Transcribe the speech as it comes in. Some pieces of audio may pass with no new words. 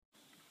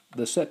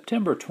The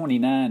September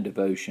 29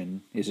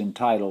 devotion is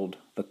entitled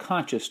The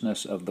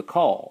Consciousness of the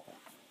Call,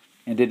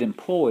 and it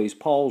employs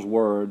Paul's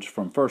words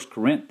from 1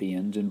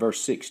 Corinthians in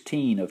verse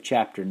 16 of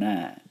chapter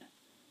 9.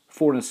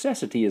 For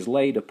necessity is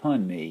laid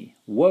upon me,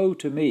 woe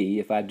to me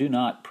if I do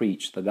not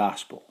preach the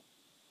gospel.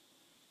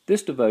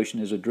 This devotion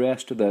is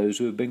addressed to those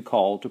who have been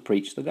called to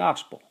preach the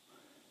gospel.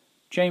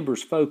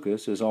 Chambers'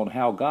 focus is on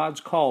how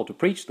God's call to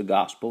preach the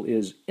gospel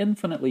is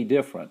infinitely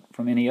different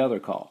from any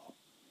other call.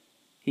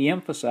 He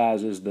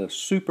emphasizes the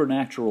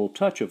supernatural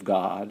touch of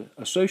God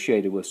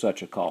associated with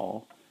such a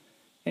call,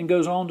 and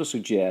goes on to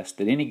suggest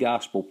that any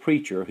gospel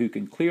preacher who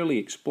can clearly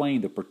explain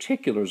the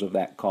particulars of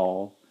that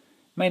call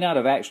may not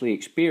have actually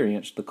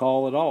experienced the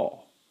call at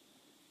all.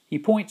 He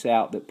points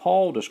out that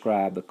Paul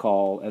described the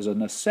call as a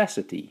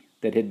necessity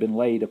that had been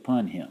laid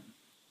upon him.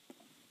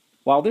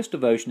 While this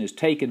devotion is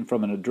taken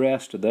from an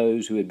address to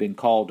those who had been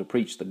called to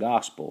preach the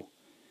gospel,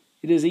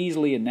 it is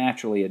easily and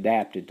naturally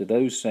adapted to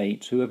those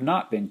saints who have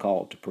not been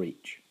called to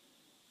preach.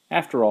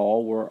 After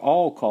all, we're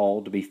all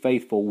called to be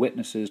faithful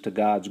witnesses to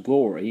God's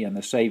glory and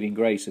the saving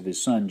grace of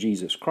His Son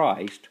Jesus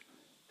Christ,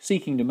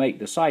 seeking to make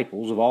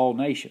disciples of all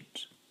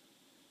nations.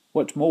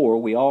 What's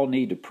more, we all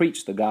need to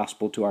preach the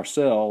gospel to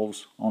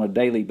ourselves on a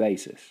daily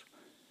basis.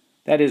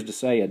 That is to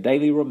say, a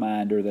daily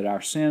reminder that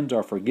our sins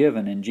are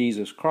forgiven in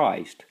Jesus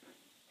Christ,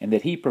 and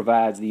that He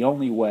provides the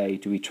only way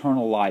to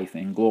eternal life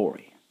and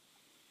glory.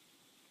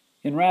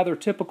 In rather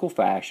typical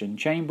fashion,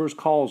 Chambers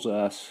calls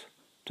us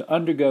to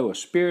undergo a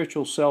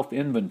spiritual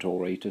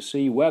self-inventory to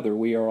see whether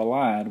we are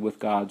aligned with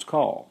God's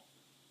call.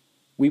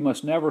 We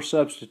must never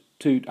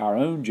substitute our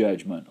own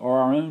judgment or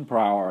our own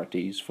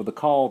priorities for the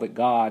call that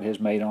God has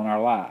made on our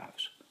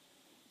lives.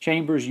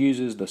 Chambers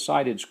uses the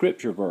cited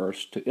scripture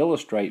verse to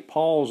illustrate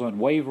Paul's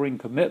unwavering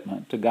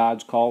commitment to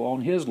God's call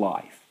on his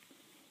life.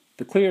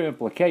 The clear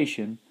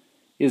implication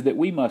is that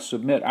we must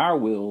submit our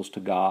wills to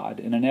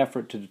God in an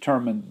effort to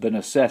determine the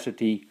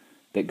necessity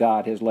that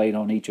God has laid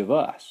on each of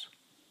us.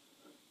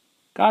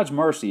 God's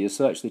mercy is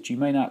such that you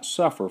may not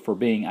suffer for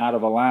being out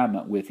of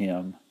alignment with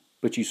Him,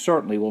 but you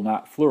certainly will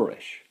not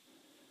flourish.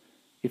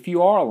 If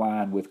you are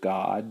aligned with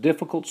God,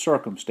 difficult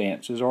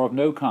circumstances are of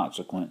no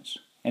consequence,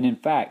 and in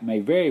fact may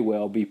very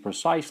well be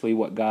precisely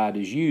what God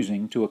is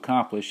using to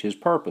accomplish His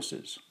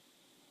purposes.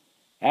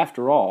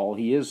 After all,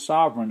 He is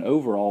sovereign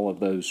over all of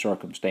those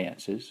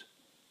circumstances.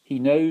 He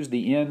knows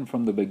the end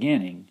from the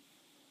beginning,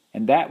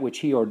 and that which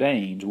He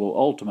ordains will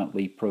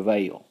ultimately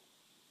prevail.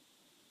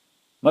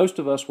 Most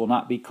of us will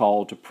not be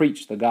called to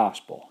preach the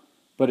gospel,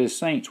 but as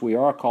saints we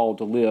are called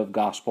to live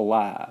gospel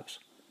lives.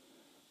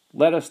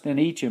 Let us then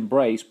each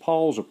embrace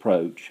Paul's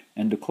approach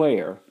and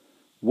declare,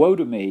 "Woe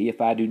to me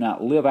if I do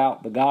not live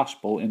out the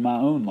gospel in my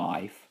own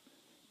life,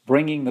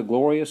 bringing the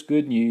glorious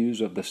good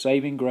news of the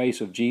saving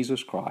grace of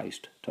Jesus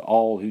Christ to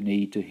all who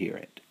need to hear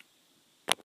it."